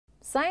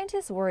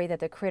Scientists worry that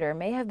the critter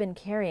may have been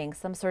carrying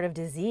some sort of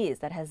disease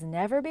that has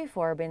never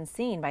before been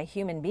seen by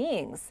human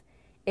beings.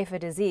 If a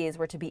disease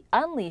were to be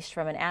unleashed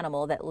from an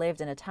animal that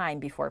lived in a time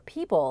before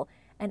people,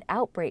 an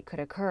outbreak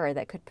could occur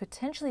that could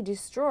potentially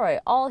destroy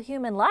all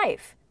human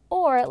life.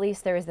 Or at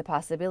least there is the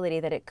possibility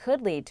that it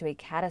could lead to a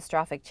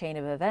catastrophic chain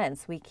of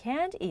events we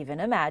can't even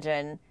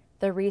imagine.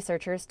 The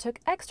researchers took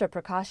extra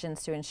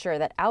precautions to ensure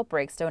that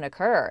outbreaks don't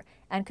occur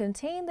and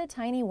contained the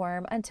tiny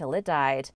worm until it died.